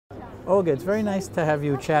Olga, it's very nice to have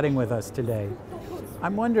you chatting with us today.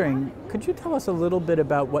 I'm wondering, could you tell us a little bit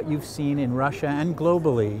about what you've seen in Russia and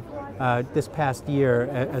globally this past year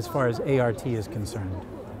as far as ART is concerned?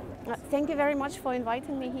 Thank you very much for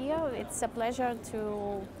inviting me here. It's a pleasure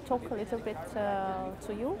to talk a little bit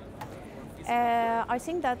to you. I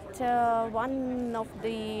think that one of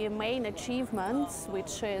the main achievements,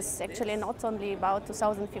 which is actually not only about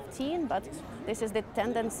 2015, but this is the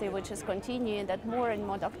tendency which is continuing, that more and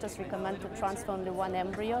more doctors recommend to transfer only one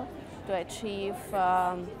embryo to achieve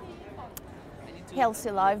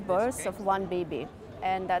healthy live births of one baby.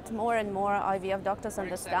 And that more and more IVF doctors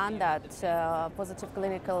understand that positive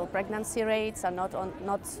clinical pregnancy rates are not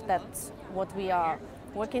that what we are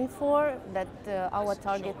working for, that our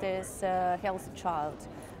target is a healthy child.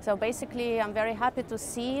 So basically I'm very happy to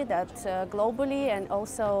see that globally and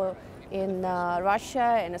also in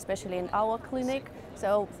Russia and especially in our clinic,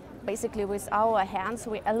 so basically with our hands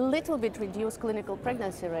we a little bit reduce clinical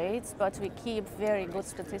pregnancy rates, but we keep very good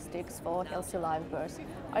statistics for healthy live births.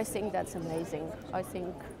 I think that's amazing. I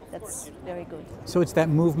think that's very good. So it's that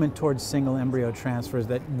movement towards single embryo transfers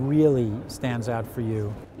that really stands out for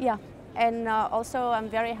you. Yeah, and also I'm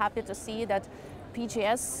very happy to see that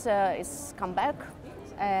PGS is come back,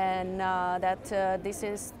 and that this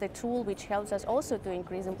is the tool which helps us also to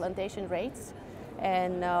increase implantation rates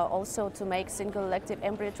and also to make single elective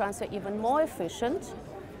embryo transfer even more efficient,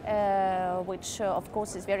 which of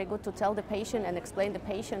course is very good to tell the patient and explain the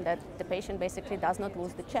patient that the patient basically does not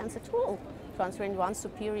lose the chance at all transferring one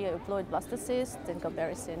superior euploid blastocyst in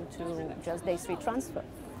comparison to just day 3 transfer.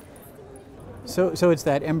 So it's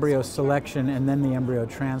that embryo selection and then the embryo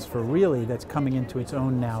transfer really that's coming into its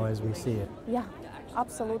own now as we see it. Yeah,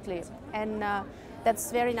 absolutely. And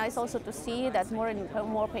that's very nice also to see that more and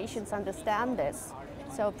more patients understand this.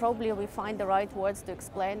 So probably we find the right words to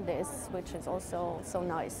explain this, which is also so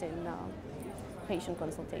nice in patient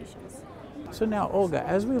consultations. So now, Olga,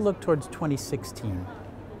 as we look towards 2016,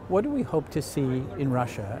 what do we hope to see in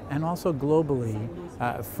Russia and also globally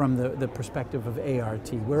from the perspective of ART?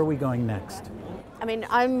 Where are we going next? I mean,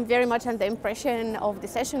 I'm very much under the impression of the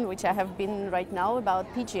session which I have been right now about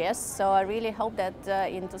PGS, so I really hope that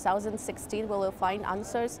in 2016 we will find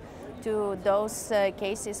answers to those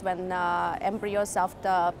cases when embryos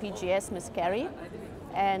after PGS miscarry,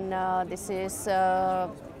 and this is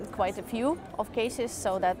quite a few of cases,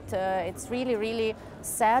 so that it's really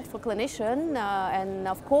sad for clinician and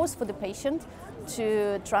of course for the patient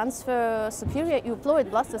to transfer superior euploid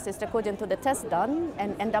blastocyst according to the test done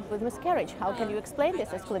and end up with miscarriage. How can you explain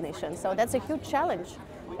this as clinician? So that's a huge challenge,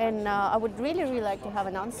 and I would really like to have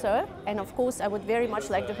an answer, and of course I would very much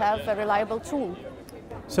like to have a reliable tool.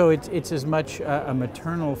 So it's as much a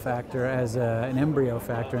maternal factor as an embryo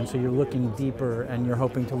factor, and so you're looking deeper and you're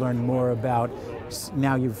hoping to learn more about,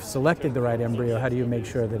 now you've selected the right embryo, how do you make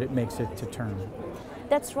sure that it makes it to term?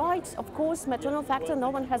 That's right. Of course, maternal factor no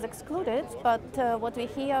one has excluded, but what we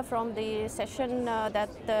hear from the session that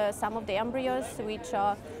some of the embryos which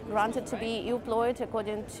are granted to be euploid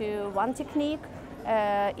according to one technique,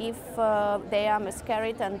 if they are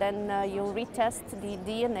miscarried and then you retest the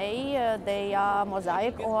DNA, they are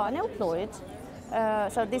mosaic or aneuploid.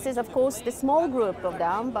 So this is of course the small group of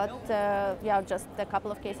them, but yeah, just a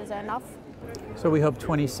couple of cases are enough. So we hope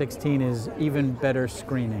 2016 is even better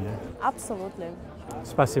screening. Absolutely.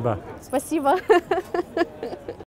 Спасибо. Спасибо.